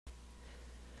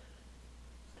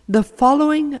The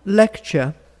following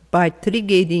lecture by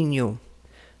Trigueirinho,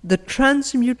 The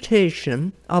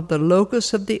Transmutation of the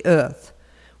Logos of the Earth,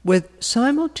 with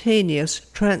simultaneous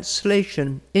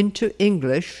translation into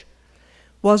English,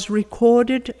 was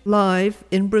recorded live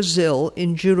in Brazil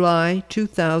in July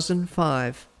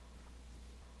 2005.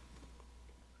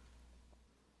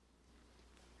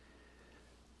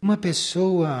 Uma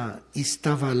pessoa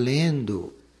estava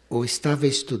lendo ou estava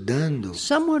estudando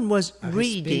Someone was a respeito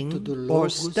reading do or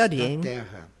logos da studying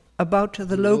Terra, about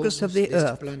the do logos of the deste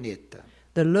Earth, planeta.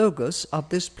 the logos of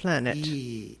this planet.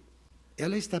 E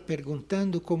ela está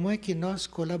perguntando como é que nós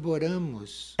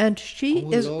colaboramos And she com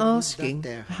o is logos da asking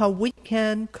Terra, how we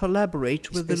can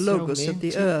collaborate with the logos of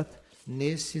the Earth,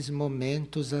 nesses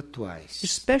momentos atuais.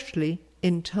 especially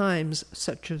in times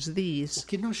such as O these.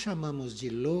 que nós chamamos de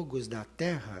logos da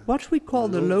Terra, What we call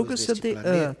the logos of deste the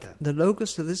Earth, planeta, the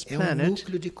logos of this é planet,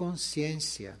 núcleo de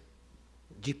consciência,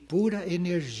 de pura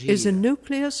energia. is a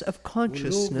nucleus of O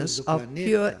consciousness logos do of planeta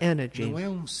pure energy. não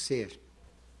é ser.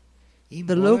 The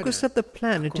Embora logos of the a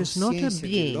planet is not a consciência de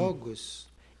being, logos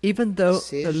even though the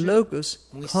seja logos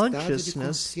estado de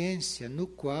consciousness consciência no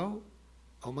qual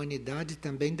a humanidade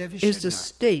também deve is the chegar.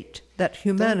 state that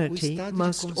humanity estado de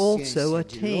must consciência also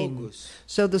de attain. logos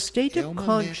So the state é of uma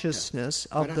consciousness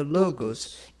meta of para the logos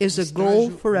todos, is a estágio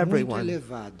goal for muito everyone,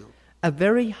 elevado, a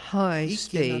very high e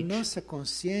que na stage. nossa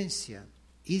consciência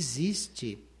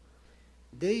existe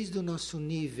desde o nosso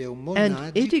nível And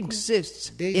monádico, it exists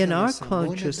desde in a our nossa mônada,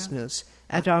 consciousness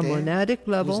at our até monadic os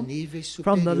level, níveis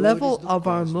from the superiores level do of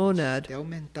our cosmos, monad até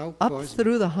aumentar o up cosmos,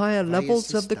 through the higher vai levels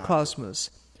esse of the estado.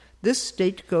 cosmos. This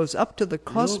state goes up to the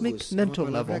cosmic Logos mental é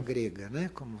uma palavra level. grega,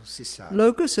 né, como se sabe.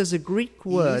 Logos is a Greek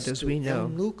word, as Isto we é know,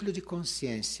 núcleo de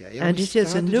consciência, é and it is a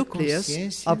estado de nucleus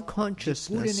consciência of de pura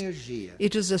consciousness. energia.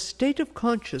 It is a state of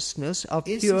consciousness of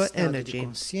Esse pure estado de energy.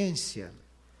 consciência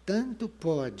tanto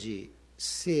pode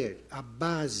ser a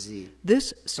base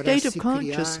This state of se criar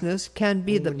consciousness can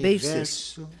be the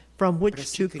basis universo, from para which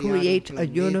se to criar create a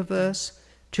planeta, universe,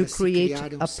 to para se create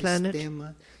criar a planet,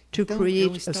 sistema. to Então, é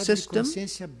create a estado de system.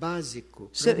 consciência básico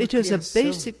So para uma it is a criação.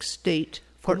 basic state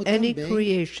for Como any também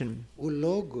creation. O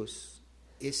logos,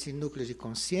 esse núcleo de And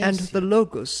consciência, the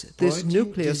logos, this pode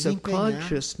nucleus of desempenhar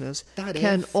consciousness, can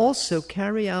tarefas also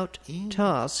carry out em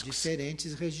tasks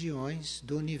diferentes regiões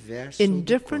do universo in ou do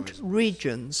different cosmos.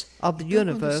 regions of the Então, quando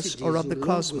universe se or diz of the o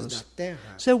logos cosmos. da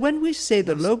Terra, So when we say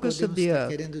the nós logos of podemos the estar earth,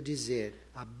 querendo dizer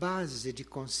a base de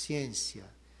consciência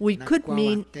we na could qual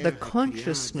mean a Terra the é criada,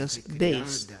 consciousness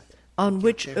base recriada, on que a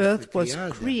which Terra earth foi was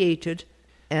criada, created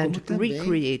and como também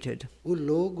recreated. o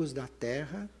logos da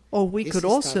Terra, Or we esse could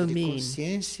also estado de mean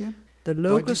consciência the pode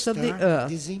logos of the estar earth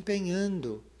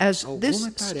desempenhando as alguma this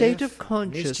state of tarefa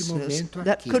neste consciousness momento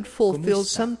that aqui, could como fulfill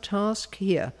está. some task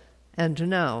here and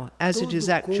now, as it Todo is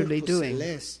actually corpo doing.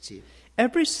 celeste,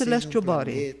 Every seja celestial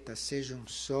body, planeta, seja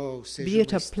sol, seja be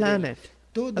it uma a estrela, planet,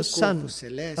 todo a sun, corpo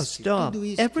celeste, a star, tudo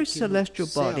isso every que no celestial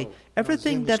body, céu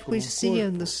everything nós vemos that como we see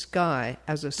in corpo, the sky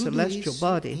as a tudo celestial isso,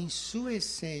 body, em sua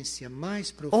essência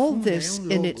mais all profunda, this é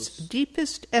in logos. its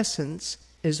deepest essence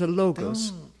is a logos.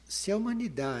 Então, se a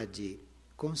humanidade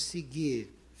conseguir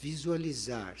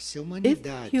visualizar, se a If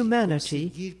humanidade humanity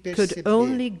conseguir could perceber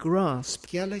only grasp,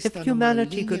 que ela if está numa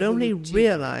humanity linha could only evolutiva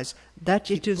realize that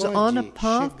que it is on a pode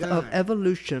path chegar of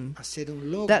evolution a ser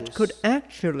logos, that could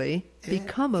actually é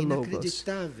become a logos,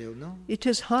 inacreditável, não? it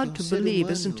is hard Que to ser believe,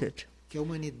 humano, isn't it? que a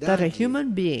humanidade That a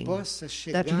human being, possa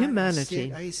chegar that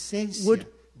humanity a ser a essência would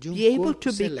de be able corpo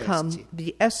to become celeste.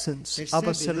 the essence of a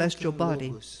Percebe, celestial não, que body.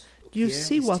 logos, Do you que é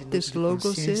see este what núcleo this de logos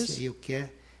consciência is? e o que é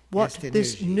What esta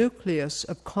this energia. nucleus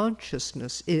of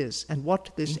consciousness is and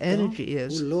what this Então, energy o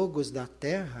is. logos da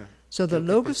Terra, So que é the o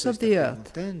que a logos pessoa of está the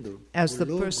earth, perguntando, as o the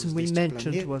logos person we deste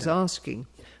mentioned was planeta, asking,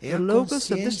 é the a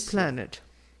logos of this consciência planet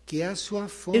que é a sua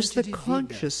fonte is the de vida.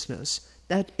 consciousness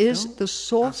that is Então, the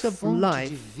source a of fonte de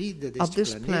life vida of deste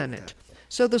this planeta planet.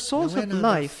 So the source não é of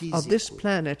nada life of this físico.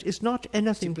 planet is not Este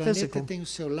anything planeta physical. tem o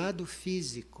seu lado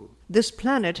físico, This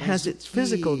planet mas has o its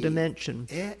physical que dimension,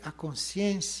 é a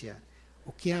consciência,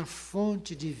 o que é a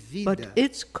fonte de vida, but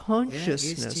its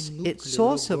consciousness, núcleo its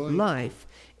source of logóico, life,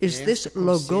 is é this essa consciência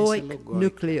logoic logóica.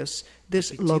 nucleus, this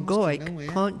Repetimos que logoic não é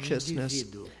consciousness.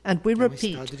 indivíduo, And we é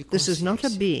repeat, estado de this is not a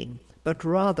consciência. being, but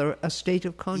rather a state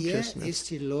of E é consciousness.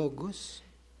 este logos,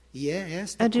 e é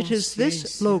esta And it is this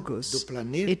consciência logos, do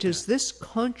planeta it is this que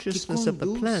consciousness of the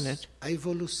conduz planet a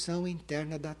evolução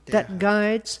interna da Terra. that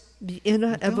guides the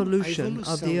inner Então, evolution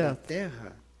a of evolução the da earth.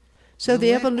 Terra So não the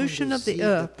é evolution of the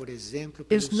conduzida, earth por exemplo,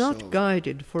 is pelo not Sol,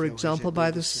 guided, for que é o example, by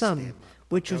regedor the do sun, sistema.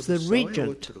 which O is papel the do Sol é regent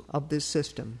outro. of this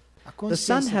system. A The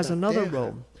sun consciência has da another Terra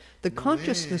role. The não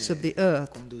consciousness é of the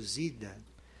earth conduzida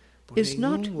is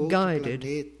not nenhum outro guided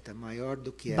planeta maior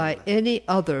do que by ela. any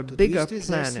other Tudo bigger isto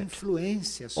exerce planet.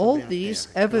 influência All sobre a these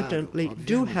Terra, evidently claro,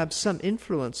 do obviamente. have some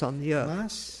influence on the Earth.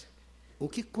 Mas o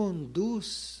que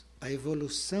conduz a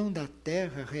evolução da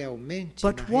Terra realmente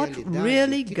But na what realidade,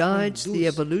 really o que guides the conduz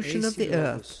evolution é of the esse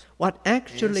Earth, logos, what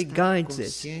actually esta guides it,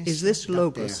 consciência is this da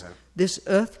logos, Terra. this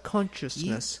Earth E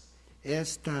consciousness.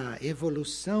 esta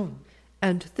evolução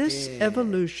And this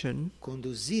evolution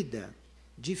conduzida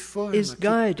de forma is que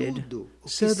guided tudo o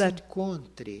que so se that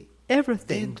encontre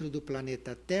everything dentro do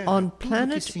planeta Terra, on tudo que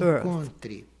planet se Earth,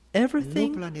 encontre everything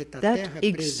no planeta that Terra,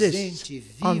 exists presente,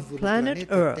 on vivo no planet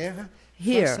planeta Earth, Terra,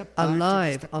 here, faça parte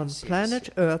alive desta on consciência,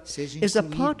 planet Earth, seja is a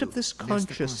part incluído of this nesta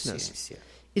consciousness, consciência.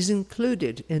 is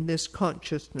included in this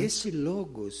consciousness. Este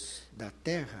logos da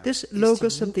Terra, This este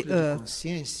logos of the núcleo de Earth,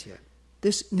 consciência,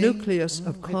 this tem nucleus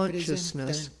of representante,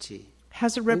 consciousness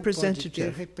has a ou pode ter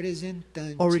representative,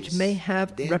 representantes or it may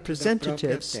have dentro da própria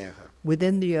representatives Terra.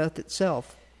 within the Earth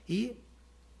itself. E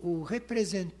o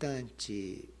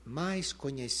representante mais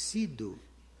conhecido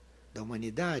da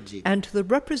humanidade And the é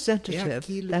representative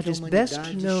aquilo that que a is best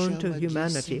humanidade known to chama de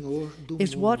humanity Senhor do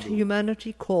is what mundo.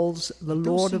 humanity calls the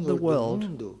Então, Lord of the Senhor do world.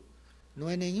 mundo não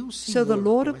é nenhum So senhor, the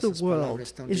Lord como of the essas world palavras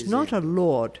estão is not a dizendo.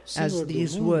 Lord, Senhor as do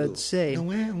these mundo words say.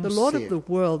 não é The Lord of ser,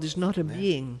 the world is not a né?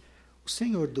 being. O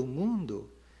Senhor do mundo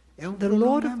é The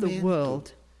Lord of the prolongamento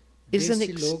world is an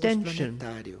desse logos extension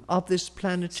planetário. of this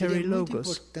planetary Seria muito logos.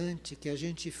 importante que a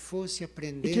gente fosse It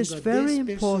aprendendo is a very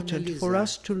important for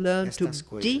us despersonalizar to learn to estas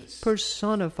coisas.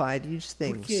 depersonify these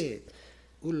things. Porque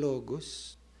o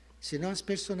logos, se nós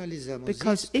personalizamos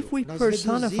Because isto, if we nós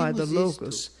personify the reduzimos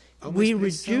logos, isto a uma we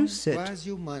expressão reduce it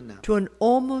quase humana. to an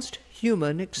almost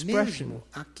human expression. Mesmo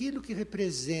aquilo que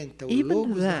representa o Even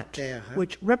logos da that Terra,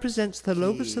 which represents the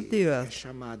logos of the que é earth,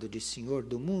 chamado de Senhor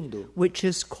do mundo, which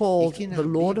is e called que na the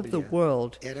Lord of the Bíblia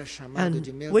world, era chamado and de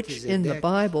which in the Melquisedeque,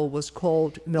 Bible was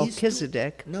called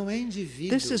Melchizedek. isto não é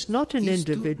indivíduo, This is not an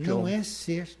isto individual. não é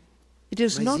ser, It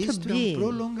is mas not a isto é being,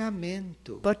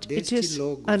 prolongamento but it deste is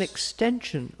logos. an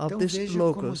extension of Então this veja como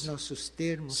os logos. nossos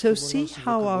termos, So como o see nosso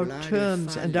how our vocabulário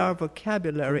terms é and falho. our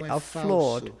vocabulary Como é are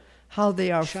flawed, falso. how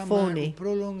they are Chamar phony, um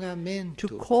prolongamento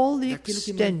to call the daquilo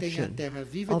que mantém a extension Terra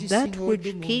viva of de that Senhor do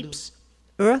which mundo. keeps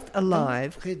earth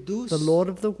alive, Então, reduz the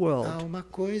Lord of the a world. uma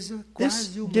coisa This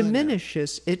quase humana.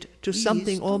 diminishes it to E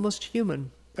something isto, almost human,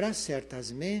 para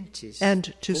certas mentes, and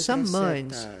to ou some para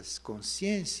minds, certas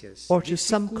consciências, or to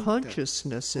some dificulta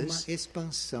consciousnesses. uma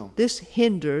expansão. This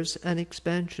hinders an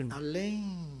expansion.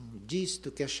 Além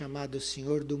disto que é chamado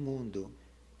Senhor do mundo,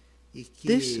 e que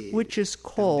This which is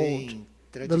called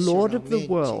também, the Lord of the tradicionalmente,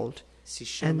 world, se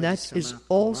chama and de that is Sanat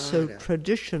also Kumara,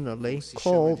 traditionally ou se chama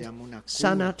called de Amunakur,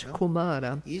 Sanat não?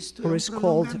 Kumara, Isto or é is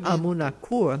called prolongamento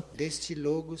Amunakur, deste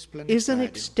logos is an planetário,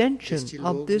 extension deste of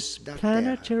logos this da Terra.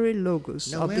 planetary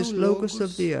logos, Não of é this o logos logos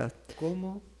of the earth.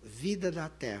 como vida da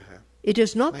Terra, It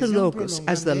is not the mas é logos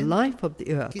as the prolongamento life of the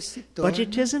que earth, se but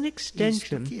it torna is an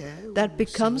extension isto que é o that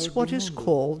becomes Senhor what do is mundo.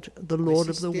 called the Com Lord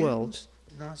of esses the world. termos,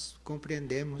 nós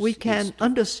compreendemos We can isto.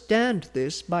 understand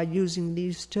this by using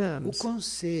these O terms.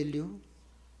 conselho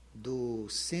do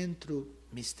Centro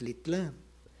Mistlitlã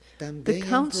The também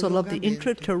Council of the prolongamento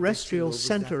Intraterrestrial deste logos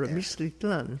Center da of Terra.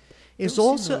 Mistlitlán is Então, se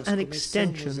also nós an começamos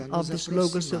extension a of nos this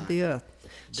logos of the aproximar earth.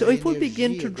 So da if we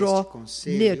begin to energia draw deste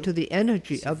conselho, near to the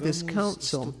energy se of this vamos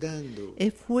council, estudando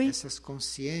if we essas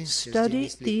consciências de study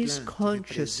Mistlitlã these que representam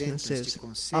consciousnesses este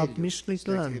conselho, of isto é, que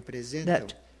Mistlitlán representam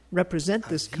that represent a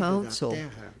this vida da council,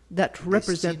 Terra, that o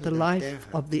represent destino the da life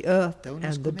Terra, of the earth então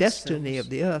nós and the destiny of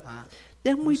the earth, a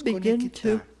then we nos begin to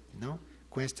conectar, não,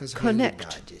 com estas connect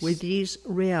realidades. with these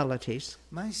realities.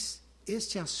 Mas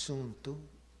este assunto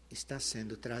está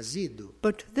sendo trazido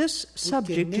But this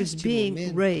subject is neste being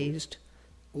momento, raised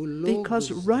o logos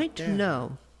because da right Terra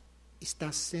now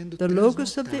está sendo the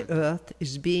logos of the transmutado. earth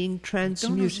is being Então nós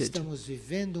transmuted. estamos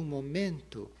vivendo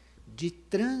momento de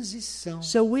transição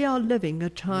So we are living a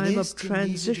time of neste nível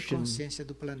de transition consciência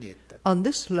do planeta. on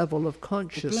this level of O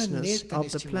consciousness planeta of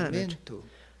the neste planet. momento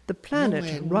The não planet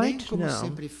é nem right como now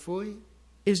sempre foi,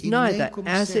 is e nem neither como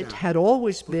as it será, had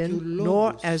always porque o been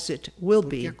nor logos, as it will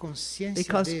porque be, a consciência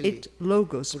because dele, it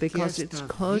logos, porque because esta its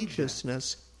vida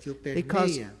consciousness, que o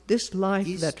because permeia, this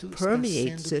life that isto está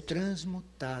permeates sendo it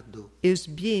transmutado. is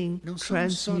being Não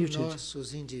somos só transmuted. nós,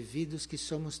 os indivíduos, que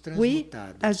somos We,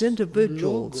 transmutados. as O individuals,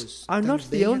 logos are not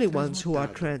também the é only ones who are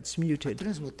transmutado. A transmuted. A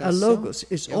transmutação logos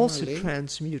is é uma also lei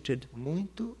transmuted.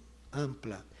 muito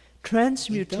ampla.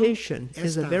 Transmutation Então,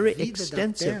 is a esta very vida da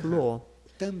extensive Terra law.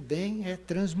 também é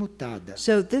transmutada.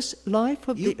 So this life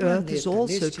of E the o earth is planeta,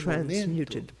 also neste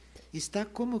transmuted. momento, está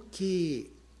como que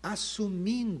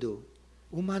assumindo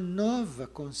uma nova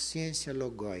consciência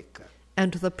logóica.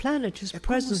 And the planet is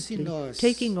presently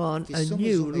taking on a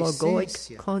new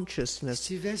logoic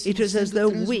consciousness. It is as though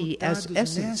we, as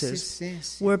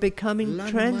essences, were becoming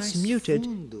transmuted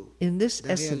in this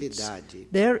essence,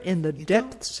 there in the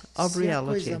depths of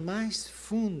reality.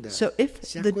 So if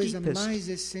the deepest,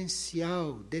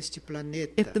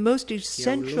 if the most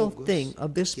essential thing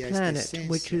of this planet,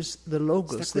 which is the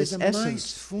Logos, this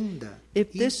essence,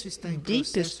 if this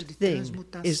deepest thing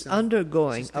is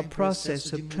undergoing a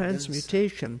process of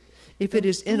transmutation, if it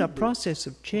is in a process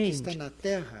of change,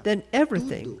 then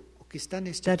everything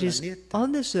that is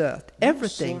on this earth,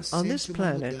 everything on this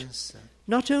planet,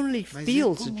 not only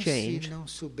feels a change,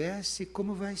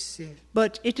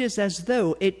 but it is as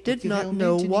though it did not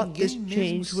know what this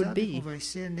change would be,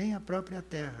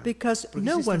 because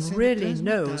no one really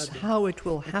knows how it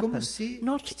will happen,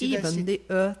 not even the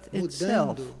earth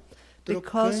itself,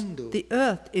 because the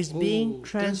earth is being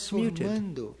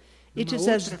transmuted. It is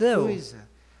as though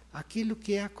what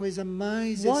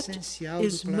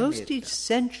is most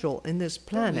essential in this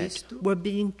planet were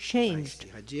being changed,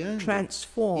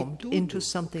 transformed into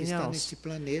something else.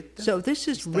 So this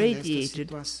is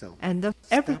radiated, and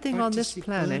everything on this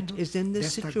planet is in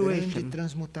this situation.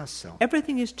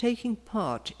 Everything is taking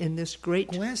part in this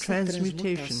great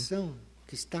transmutation.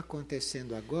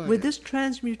 With this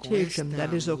transmutation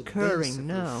that is occurring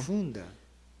now,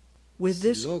 with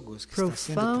this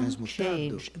profound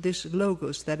change, this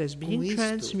Logos that is being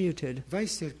transmuted,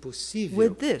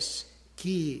 with this,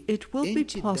 it will be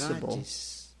possible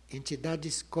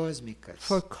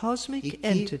for cosmic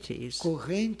entities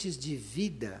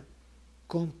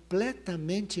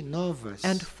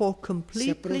and for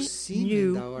completely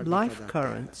new life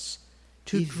currents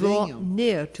to draw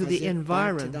near to the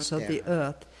environs of the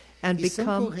earth and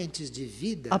become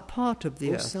a part of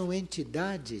the earth.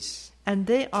 And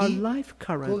they are life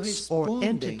currents or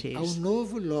entities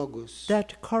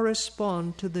that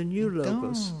correspond to the new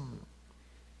Logos.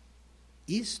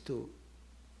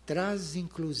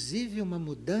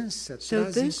 So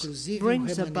this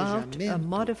brings about a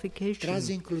modification.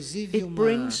 It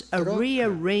brings a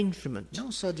rearrangement.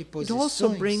 It also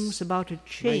brings about a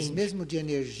change,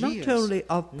 not only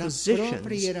of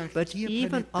positions, but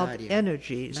even of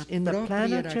energies in the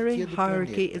planetary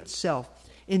hierarchy itself,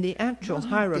 in the actual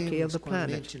hierarchy of the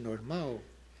planet.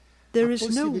 There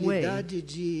is no way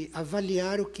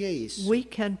we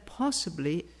can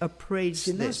possibly appraise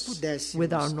this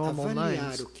with our normal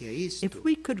minds. If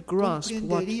we could grasp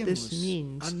what this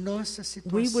means,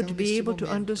 we would be able to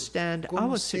understand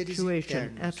our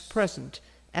situation at present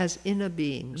as inner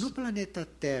beings.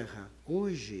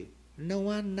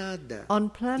 On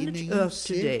planet Earth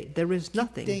today, there is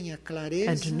nothing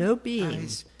and no being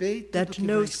that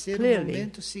knows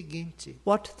clearly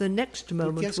what the next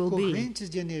moment will be,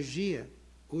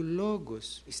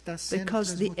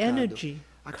 because the energy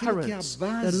currents,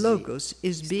 the Logos,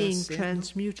 is being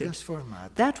transmuted.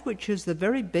 That which is the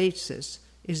very basis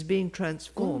is being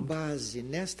transformed.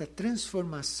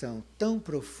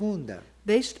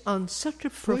 Based on such a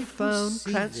profound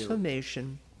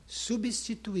transformation,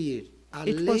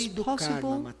 it was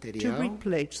possible to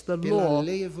replace the law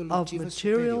of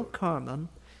material karma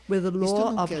with the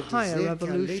law of higher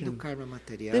evolution.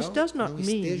 This does not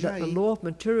mean that the law of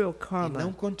material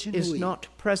karma is not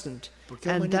present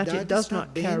and that it does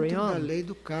not carry on,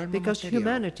 because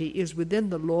humanity is within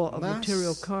the law of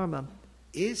material karma.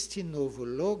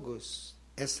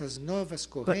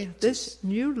 But this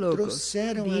new Logos,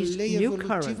 these new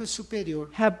currents,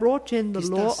 have brought in the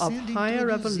law of higher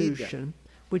evolution,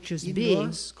 which is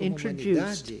being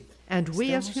introduced, and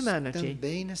we as humanity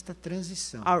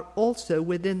are also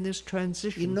within this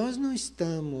transition.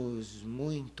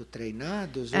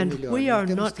 And we are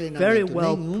not very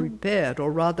well prepared,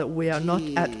 or rather we are not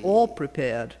at all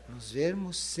prepared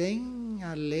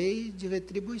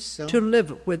to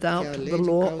live without the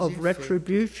law of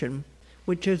retribution,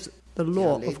 which is the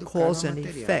law of cause and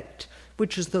effect,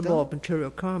 which is the law of material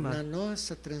karma.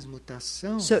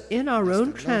 So in our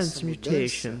own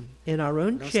transmutation, in our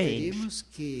own change,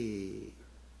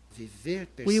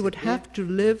 we would have to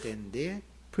live,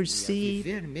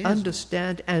 perceive,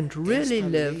 understand, and really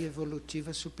live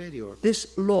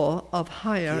this law of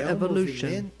higher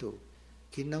evolution,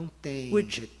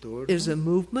 which is a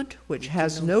movement which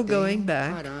has no going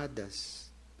back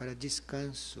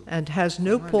and has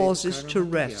no pauses to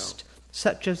rest,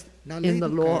 such as in the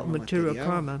law of material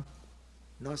karma.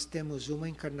 In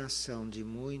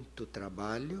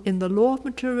the law of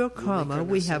material karma,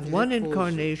 we have one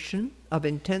incarnation of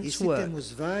intense work,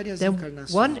 then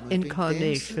one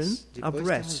incarnation of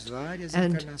rest.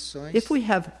 And if we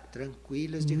have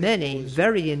many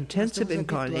very intensive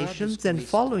incarnations, then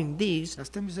following these,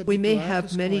 we may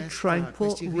have many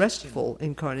tranquil, restful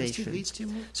incarnations.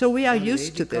 So we are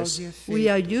used to this. We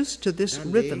are used to this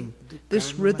rhythm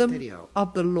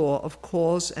of the law of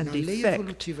cause and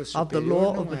effect, of the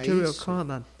law of material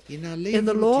karma. In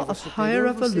the law of higher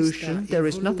evolution, there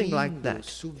is nothing like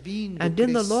that. And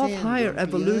in the law of higher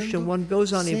evolution, one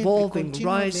goes on evolving,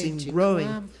 rising,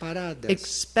 growing,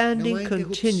 expanding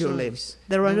continually.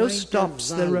 There are no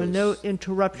stops, there are no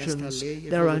interruptions,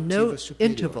 there are no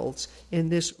intervals in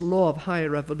this law of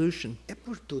higher evolution.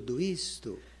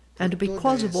 And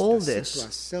because of all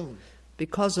this,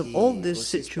 because of all this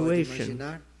situation,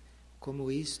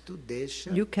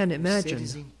 you can imagine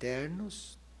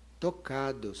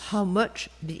how much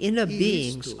the inner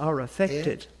beings are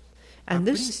affected. And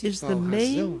this is the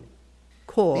main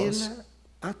cause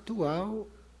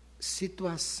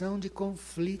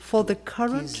for the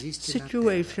current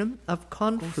situation of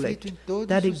conflict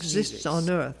that exists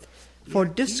on earth, for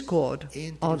discord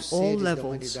on all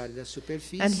levels.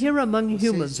 And here among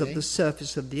humans of the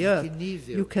surface of the earth,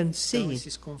 you can see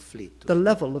the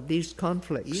level of these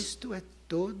conflicts.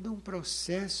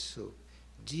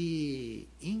 De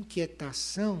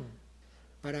inquietação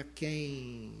para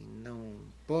quem não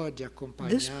pode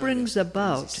acompanhar. This brings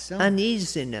about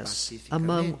uneasiness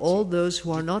among all those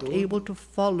who are not able to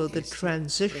follow the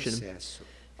transition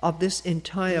of this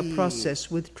entire process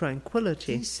with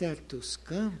tranquility.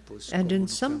 And in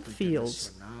some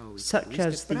fields, such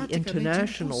as the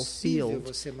international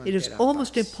field, it is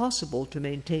almost impossible to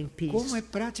maintain peace.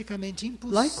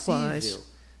 Likewise,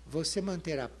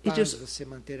 it is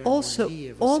also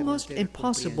almost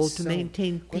impossible to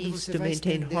maintain peace, to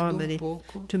maintain harmony,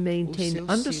 to maintain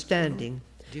understanding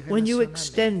when you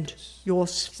extend your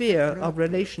sphere of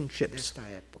relationships.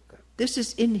 This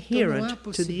is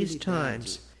inherent to these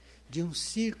times.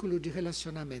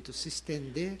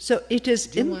 So it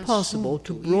is impossible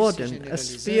to broaden a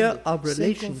sphere of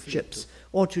relationships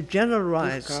or to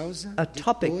generalize a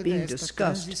topic being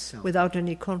discussed without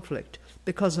any conflict,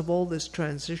 because of all this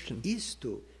transition.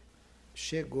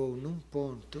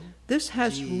 This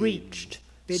has reached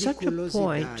such a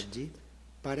point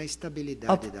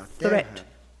of threat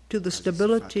to the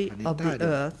stability of the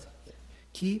earth,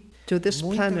 to this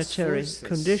planetary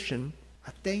condition,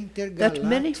 that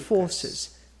many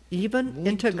forces, even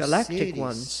intergalactic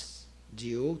ones,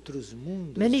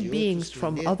 many beings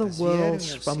from other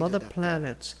worlds, from other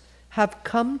planets, have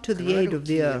come to the aid of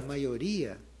the earth.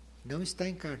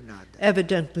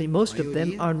 Evidently, most of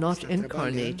them are not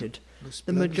incarnated.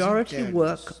 The majority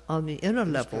work on the inner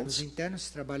levels,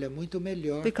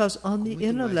 because on the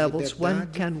inner levels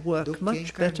one can work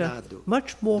much better,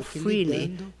 much more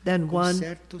freely than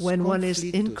when one is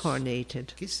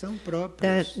incarnated,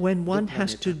 than when one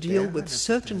has to deal with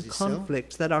certain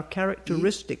conflicts that are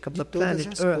characteristic of the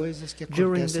planet Earth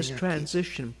during this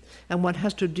transition, and one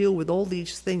has to deal with all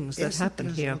these things that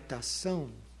happen here.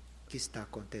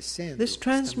 This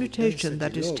transmutation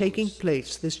that is taking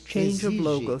place, this change of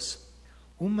logos,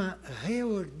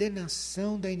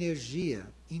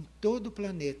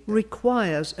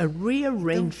 requires a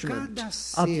rearrangement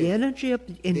of the energy of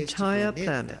the entire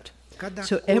planet.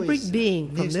 So every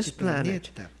being from this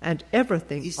planet and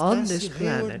everything on this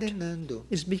planet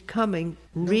is becoming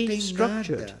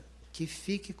restructured.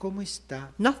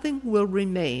 Nothing will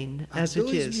remain as it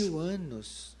is.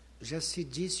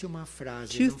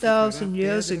 2,000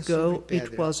 years ago,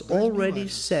 it was already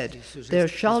said, there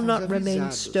shall not remain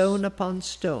stone upon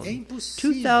stone.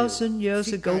 2,000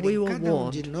 years ago, we were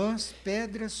warned.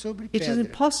 It is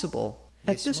impossible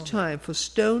at this time for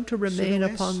stone to remain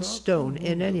upon stone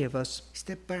in any of us.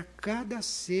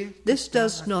 This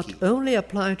does not only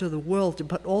apply to the world,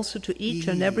 but also to each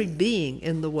and every being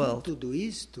in the world.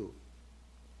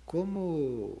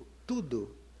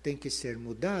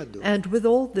 And with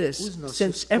all this,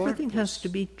 since everything has to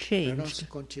be changed,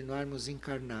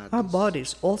 our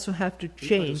bodies also have to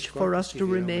change for us to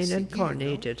remain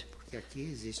incarnated,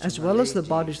 as well as the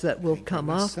bodies that will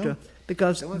come after,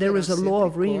 because there is a law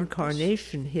of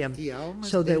reincarnation here,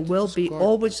 so there will be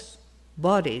always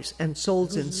bodies and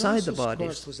souls inside the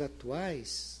bodies.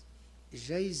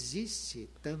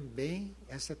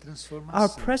 Our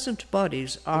present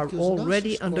bodies are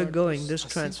already undergoing this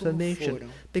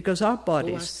transformation, because our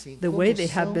bodies, the way they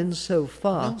have been so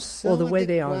far, or the way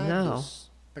they are now,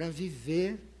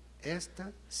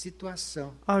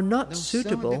 are not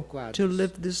suitable to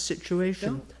live this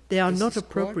situation. They are not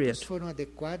appropriate.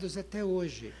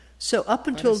 So up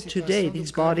until today,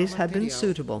 these bodies have been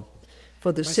suitable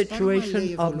for the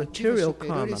situation of material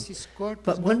karma.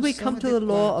 But when we come to the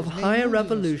law of higher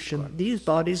evolution, these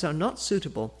bodies are not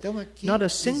suitable. Not a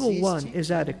single one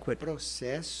is adequate.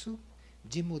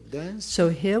 So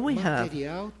here we have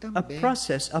a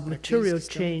process of material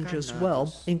change as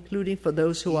well, including for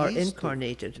those who are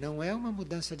incarnated.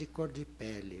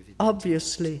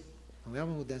 Obviously,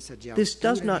 this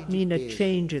does not mean a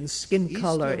change in skin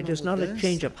color. It is not a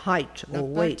change of height or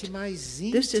weight.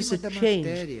 This is a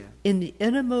change in the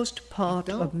innermost part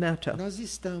of matter.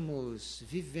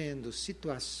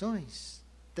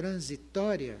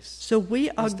 So we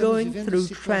are going through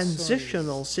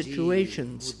transitional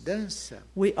situations.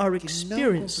 We are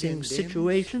experiencing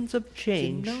situations of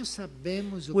change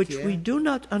which we do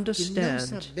not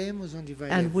understand,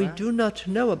 and we do not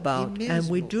know about, and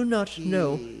we do not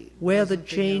know where the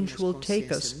change will take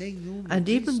us. And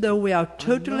even though we are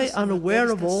totally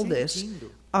unaware of all this,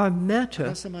 our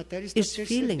matter is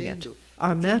feeling it.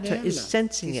 Our matter is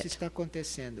sensing it,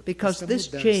 because this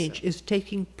change is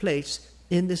taking place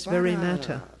in this very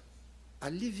matter.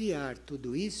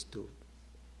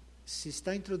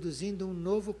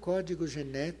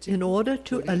 In order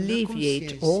to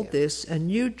alleviate all this, a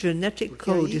new genetic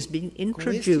code is being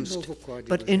introduced,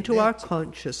 but into our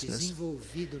consciousness.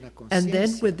 And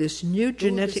then with this new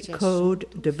genetic code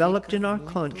developed in our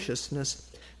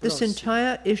consciousness, this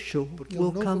entire issue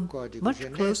will come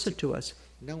much closer to us.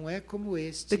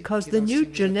 Because the new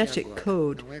genetic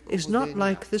code is not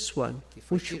like this one,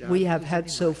 which we have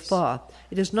had so far.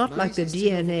 It is not like the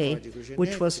DNA,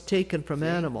 which was taken from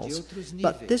animals.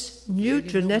 But this new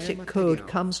genetic code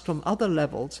comes from other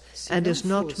levels and is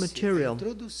not material.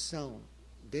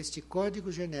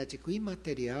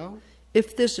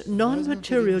 If this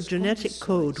non-material genetic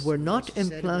code were not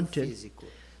implanted,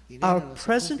 our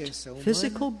present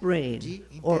physical brain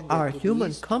or our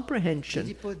human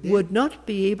comprehension would not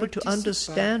be able to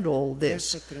understand all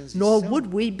this, nor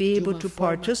would we be able to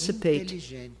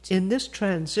participate in this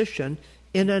transition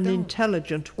in an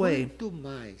intelligent way.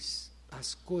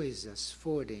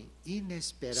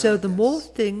 So the more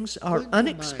things are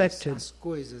unexpected,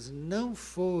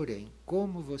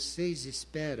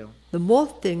 the more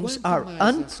things are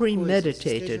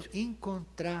unpremeditated,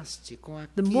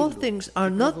 the more things are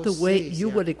not the way you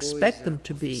would expect them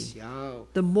to be,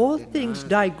 the more things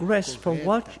digress from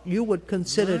what you would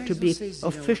consider to be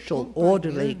official,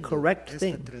 orderly, correct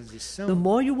thing, the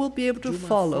more you will be able to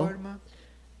follow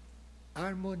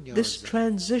this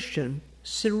transition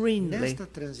serenely.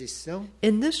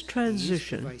 In this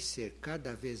transition,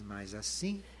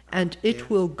 and it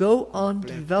will go on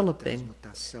developing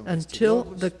until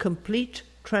the complete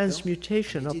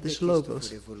transmutation of this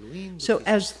logos. So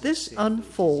as this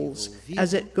unfolds,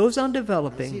 as it goes on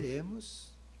developing,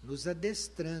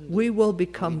 we will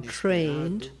become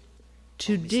trained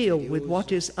to deal with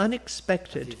what is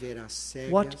unexpected,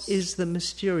 what is the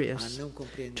mysterious,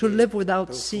 to live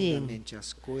without seeing,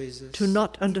 to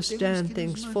not understand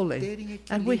things fully.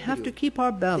 And we have to keep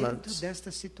our balance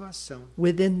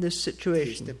within this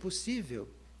situation.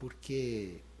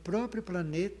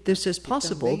 This is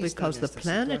possible because the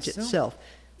planet itself,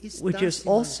 which is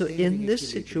also in this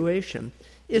situation,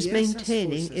 is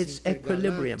maintaining its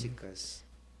equilibrium.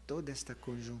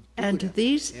 And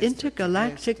these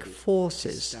intergalactic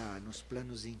forces,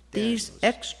 these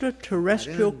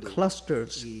extraterrestrial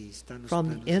clusters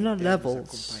from the inner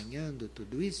levels,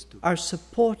 are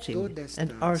supporting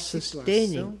and are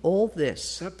sustaining all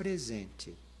this.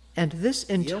 And this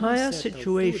entire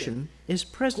situation is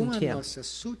present here.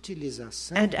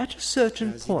 And at a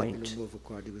certain point,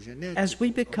 as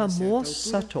we become more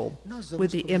subtle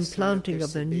with the implanting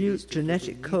of the new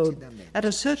genetic code, at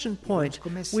a certain point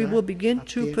we will begin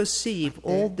to perceive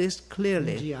all this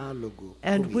clearly.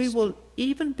 And we will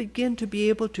even begin to be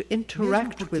able to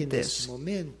interact with this.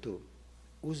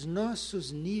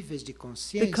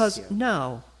 Because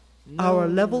now, our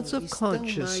levels of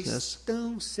consciousness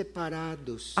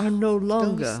are no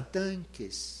longer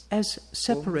as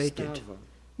separated,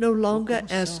 no longer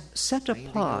as set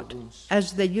apart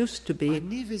as they used to be,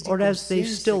 or as they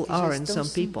still are in some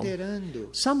people.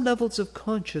 Some levels of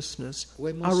consciousness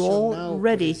are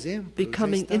already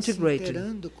becoming integrated.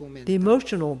 The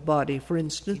emotional body, for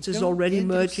instance, is already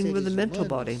merging with the mental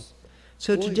body.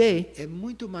 So today,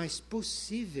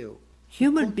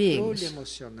 human beings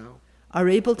are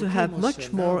able to have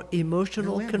much more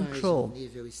emotional control,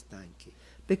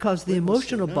 because the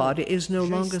emotional body is no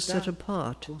longer set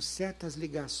apart.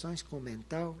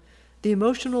 The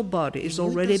emotional body is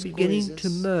already beginning to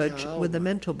merge with the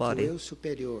mental body.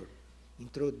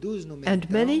 And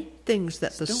many things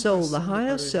that the soul, the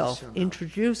higher self,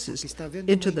 introduces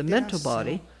into the mental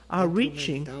body are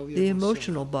reaching the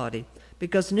emotional body,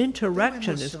 because an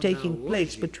interaction is taking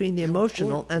place between the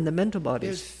emotional and the mental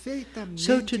bodies.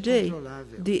 So today,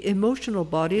 the emotional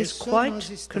body is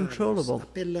quite controllable.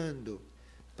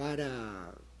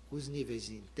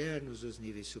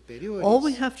 All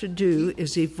we have to do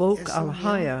is evoke our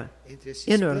higher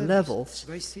inner levels,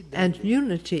 and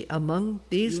unity among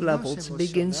these levels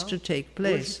begins to take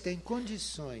place.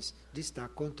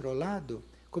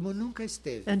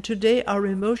 And today our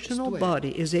emotional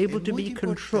body is able to be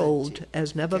controlled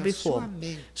as never before.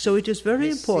 So it is very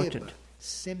important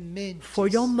for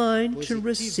your mind to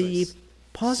receive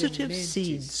positive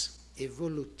seeds,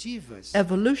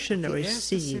 evolutionary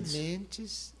seeds,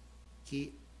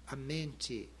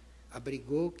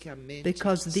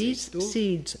 because these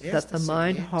seeds that the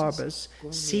mind harbors,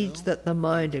 seeds that the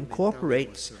mind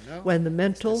incorporates, when the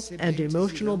mental and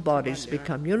emotional bodies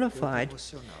become unified,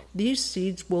 these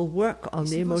seeds will work on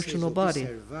the emotional body.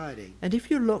 And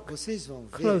if you look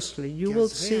closely, you will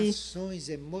see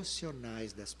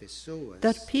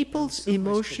that people's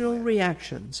emotional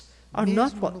reactions are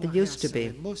not what they used to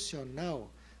be.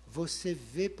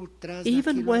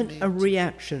 Even when a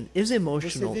reaction is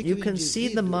emotional, you can see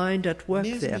the mind at work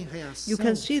there. You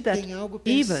can see that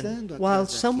even while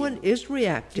someone is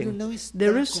reacting,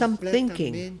 there is some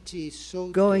thinking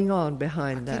going on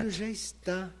behind that.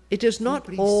 It is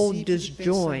not all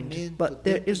disjoined, but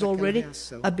there is already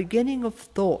a beginning of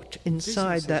thought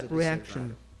inside that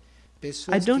reaction.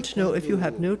 I don't know if you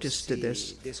have noticed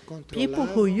this. People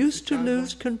who used to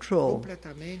lose control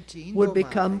would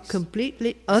become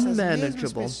completely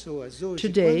unmanageable.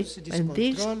 Today, when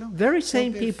these very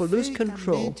same people lose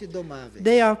control,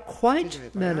 they are quite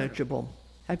manageable.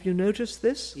 Have you noticed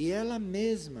this?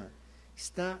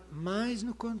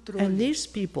 And these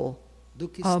people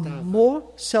are more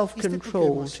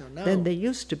self-controlled than they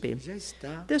used to be.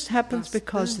 This happens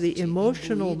because the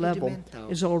emotional level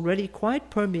is already quite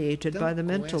permeated by the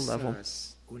mental level.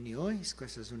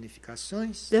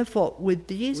 Therefore, with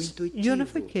these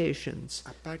unifications,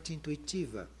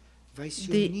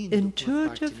 the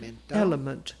intuitive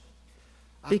element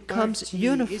becomes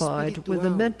unified with the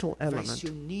mental element,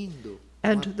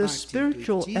 and the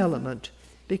spiritual element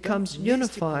becomes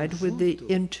unified with the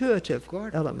intuitive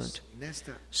element.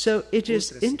 So it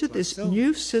is into this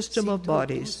new system of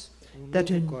bodies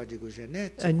that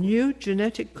a new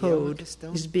genetic code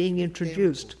is being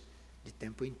introduced.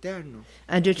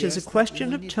 And it is a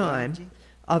question of time,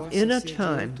 of inner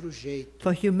time,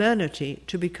 for humanity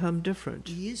to become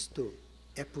different.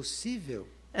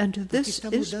 And this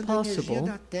is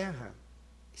possible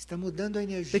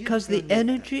because the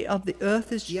energy of the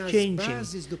earth is changing,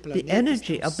 the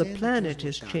energy of the planet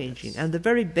is changing, and the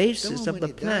very bases of the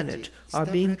planet are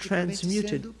being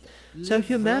transmuted. So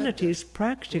humanity is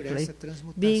practically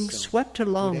being swept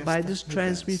along by this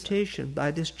transmutation,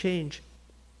 by this change.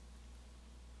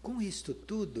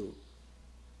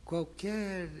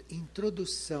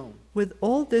 With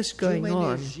all this going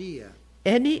on,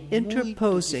 any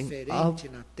interposing of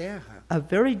a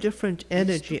very different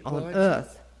energy on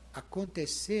earth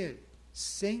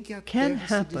can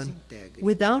happen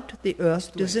without the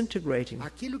earth disintegrating.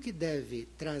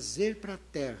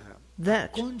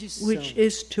 That which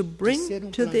is to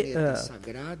bring to the earth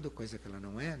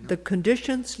the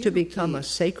conditions to become a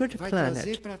sacred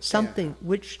planet, something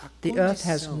which the earth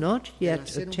has not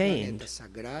yet attained,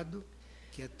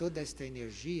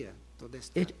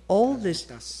 all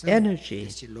this energy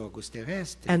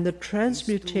and the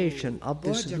transmutation of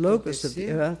this logos of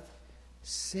the earth,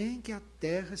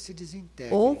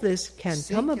 all this can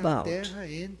come about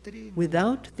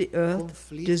without the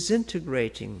earth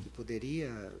disintegrating,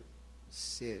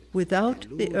 without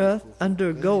the earth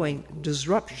undergoing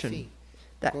disruption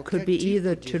that could be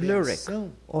either telluric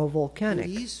or volcanic.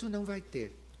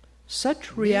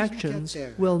 Such reactions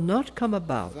will not come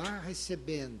about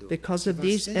because of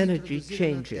these energy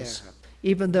changes.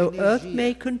 Even though Earth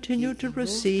may continue to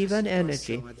receive an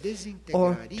energy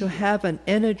or to have an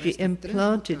energy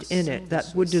implanted in it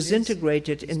that would disintegrate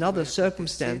it in other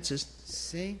circumstances,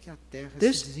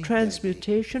 this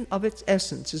transmutation of its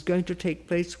essence is going to take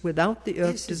place without the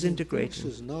Earth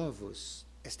disintegrating.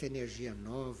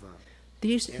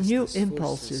 These new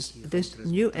impulses, this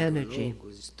new energy,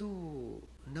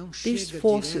 these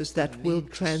forces that will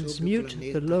transmute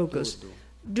the logos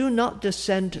do not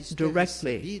descend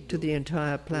directly to the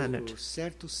entire planet.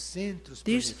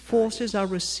 These forces are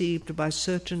received by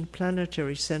certain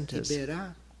planetary centers.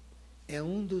 The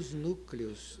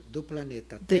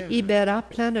Iberá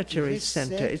planetary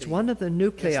center is one of the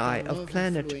nuclei of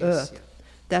planet Earth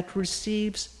that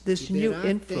receives this new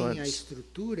influence.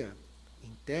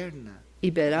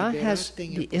 Iberá has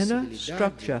the inner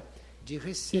structure.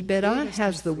 Iberá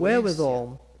has the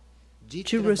wherewithal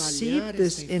to receive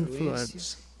this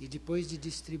influence,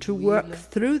 to work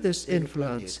through this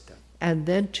influence, and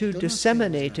then to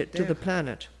disseminate it to the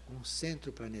planet.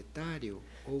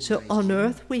 So on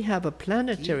Earth we have a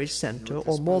planetary center,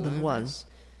 or more than one,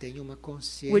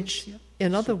 which,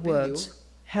 in other words,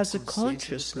 has a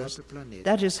consciousness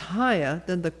that is higher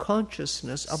than the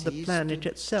consciousness of the planet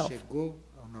itself.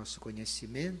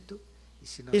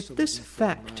 If this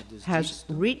fact has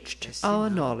reached our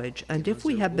knowledge, and if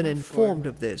we have been informed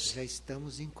of this,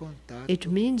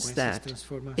 it means that,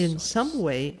 in some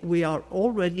way, we are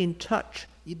already in touch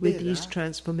with these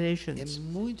transformations.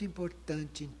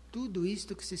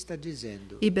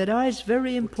 Iberá is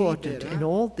very important in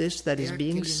all this that is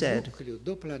being said,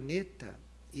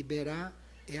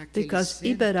 because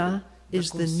Iberá is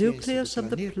the nucleus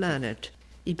of the planet.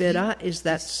 Iberá is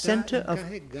that center of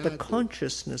the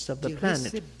consciousness of the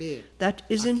planet that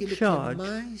is in charge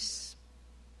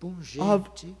of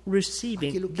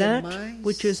receiving that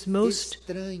which is most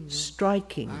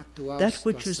striking, that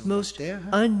which is most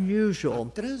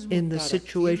unusual in the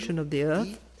situation of the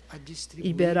Earth.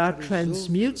 Iberá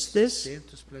transmutes this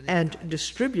and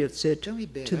distributes it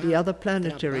to the other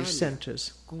planetary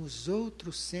centers.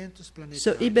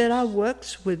 So Iberá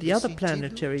works with the other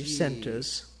planetary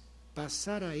centers,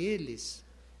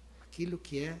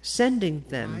 sending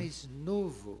them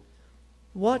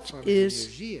what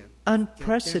is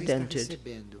unprecedented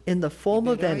in the form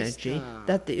of energy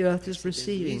that the Earth is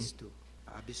receiving.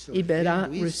 Iberá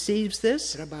receives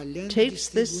this, takes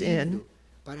this in,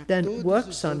 then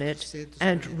works on it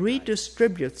and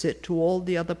redistributes it to all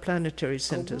the other planetary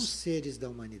centers.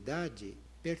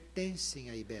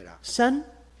 Some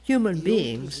human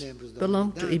beings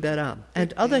belong to Iberá,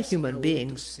 and other human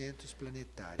beings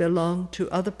belong to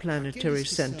other planetary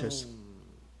centers.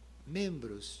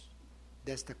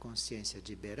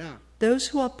 Those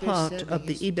who are part of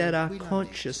the Iberá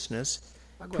consciousness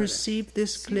perceive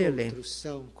this clearly.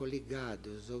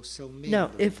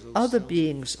 Now, if other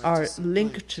beings are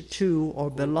linked to or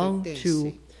belong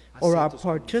to or are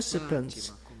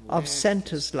participants of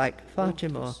centers like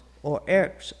Fatima or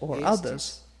Erx or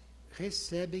others,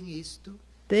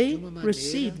 they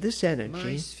receive this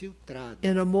energy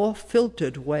in a more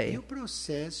filtered way.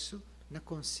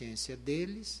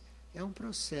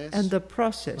 And the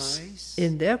process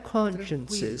in their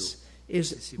consciences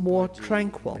is more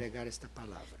tranquil,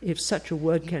 if such a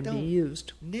word can be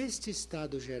used.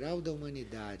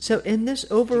 So in this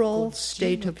overall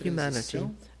state of humanity,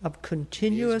 of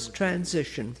continuous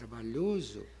transition,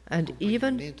 and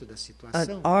even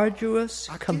an arduous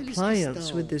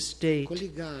compliance with this state,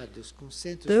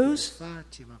 those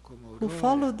who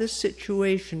follow this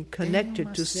situation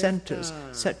connected to centers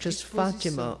such as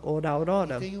Fatima or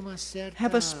Aurora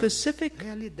have a specific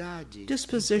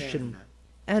disposition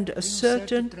and a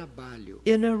certain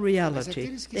inner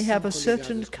reality. They have a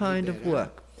certain kind of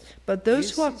work. But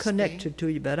those who are connected to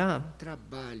Iberá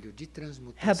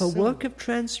have a work of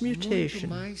transmutation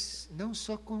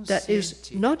that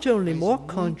is not only more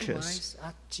conscious,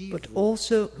 but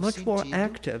also much more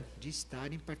active,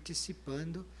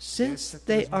 since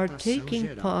they are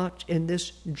taking part in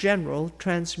this general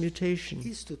transmutation.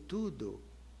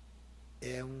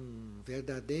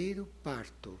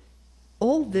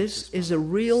 All this is a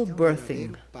real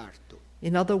birthing.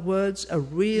 In other words, a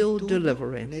real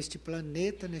delivery.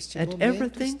 And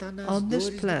everything on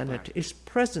this planet is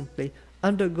presently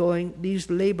undergoing these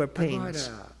labor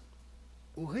pains.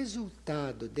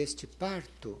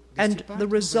 And the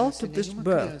result of this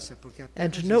birth,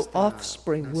 and no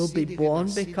offspring will be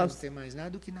born because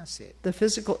the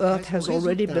physical earth has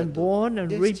already been born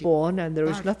and reborn, and there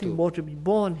is nothing more to be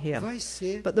born here.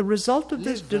 But the result of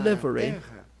this delivery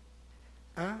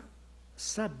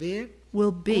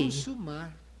will be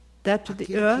that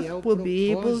the earth will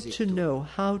be able to know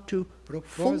how to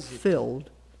fulfill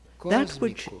that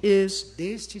which is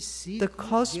the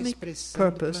cosmic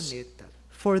purpose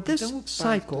for this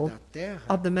cycle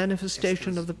of the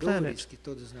manifestation of the planet.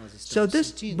 So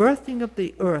this birthing of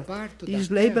the earth, these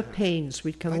labor pains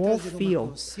we can all feel,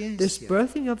 this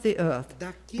birthing of the earth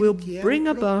will bring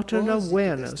about an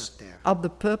awareness of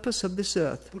the purpose of this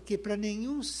earth.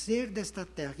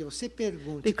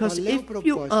 Because if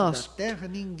you ask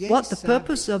what the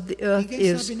purpose of the earth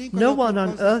is, no one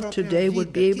on earth today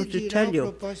would be able to tell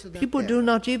you. People do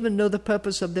not even know the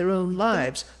purpose of their own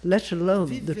lives, let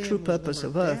alone the true purpose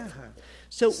of earth.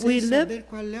 So we live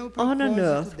on an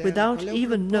earth without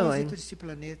even knowing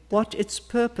what its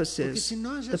purpose is,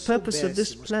 the purpose of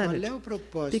this planet.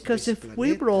 Because if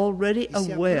we were already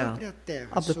aware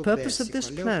of the purpose of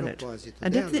this planet,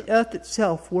 and if the earth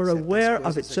itself were aware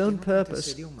of its own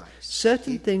purpose,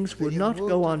 certain things would not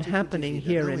go on happening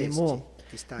here anymore.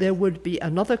 There would be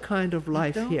another kind of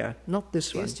life here, not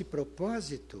this one.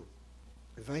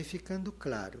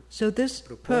 So this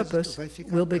purpose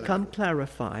will become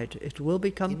clarified. It will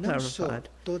become clarified.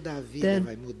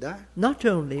 Then not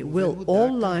only will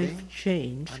all life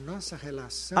change,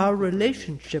 our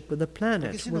relationship with the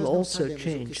planet will also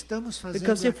change.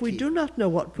 Because if we do not know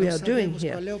what we are doing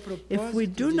here, if we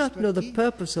do not know the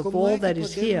purpose of all that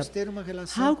is here,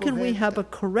 how can we have a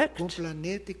correct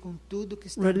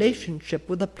relationship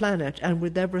with the planet and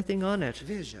with everything on it?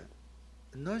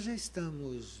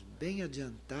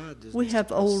 We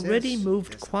have already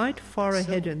moved quite far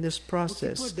ahead in this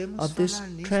process of this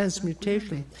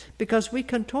transmutation, because we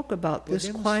can talk about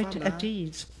this quite at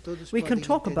ease. We can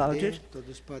talk about it,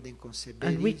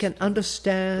 and we can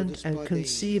understand and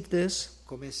conceive this.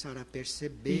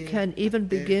 We can even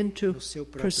begin to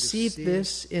perceive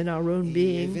this in our own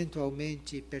being,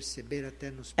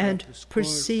 and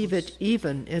perceive it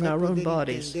even in our own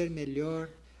bodies.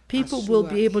 People will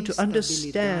be able to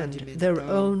understand their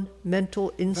own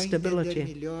mental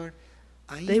instability.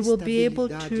 They will be able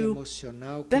to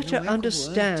better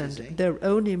understand their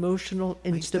own emotional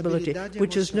instability,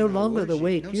 which is no longer the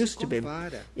way it used to be.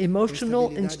 Emotional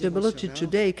instability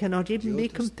today cannot even be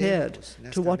compared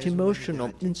to what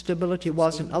emotional instability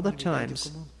was in other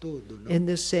times in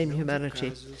this same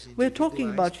humanity. We're talking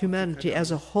about humanity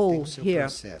as a whole here.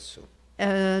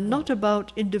 Not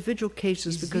about individual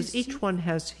cases, because each one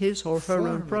has his or her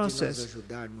own process.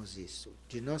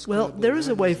 Well, there is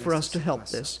a way for us to help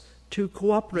this, to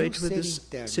cooperate with this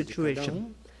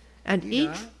situation. And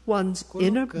each one's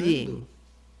inner being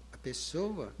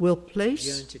will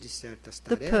place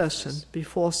the person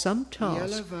before some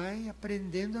task,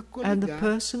 and the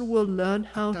person will learn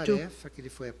how to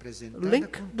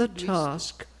link the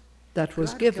task that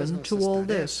was given to all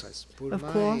this. Of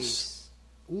course,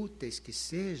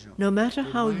 no matter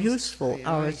how useful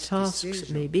our tasks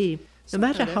may be, no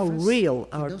matter how real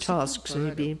our tasks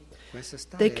may be,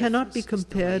 they cannot be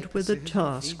compared with the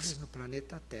tasks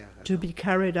to be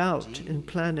carried out in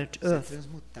planet Earth.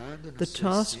 The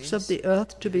tasks of the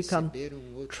Earth to become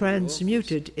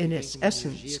transmuted in its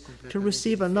essence, to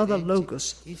receive another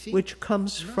logos, which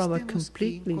comes from a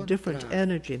completely different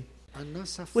energy.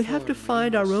 We have to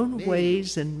find our own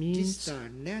ways and means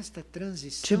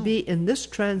to be in this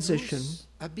transition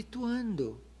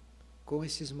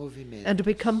and to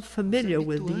become familiar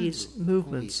with these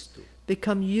movements,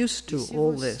 become used to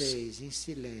all this.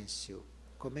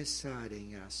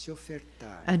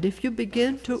 And if you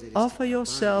begin to offer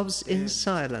yourselves in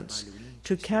silence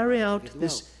to carry out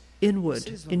this inward,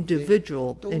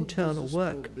 individual, internal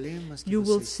work, you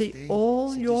will see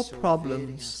all your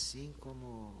problems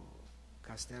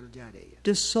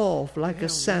dissolve like a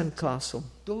sandcastle.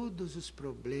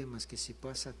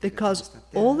 Because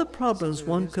all the problems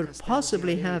one could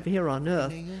possibly have here on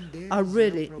earth are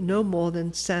really no more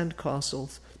than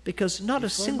sandcastles, because not a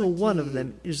single one of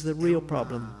them is the real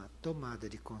problem.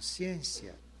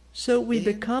 So we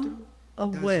become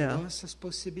aware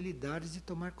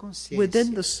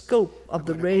within the scope of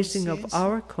the raising of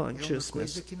our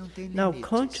consciousness. Now,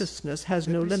 consciousness has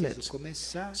no limits,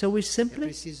 so we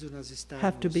simply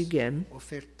have to begin.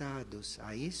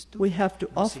 We have to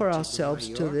offer ourselves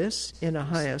to this in a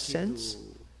higher sense,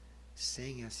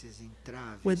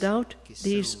 without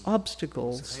these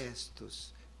obstacles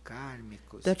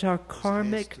that are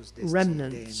karmic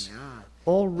remnants,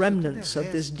 all remnants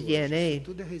of this DNA.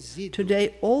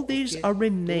 Today, all these are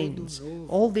remains,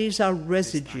 all these are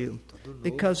residue,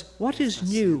 because what is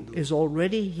new is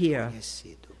already here.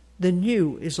 The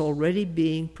new is already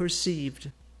being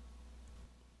perceived.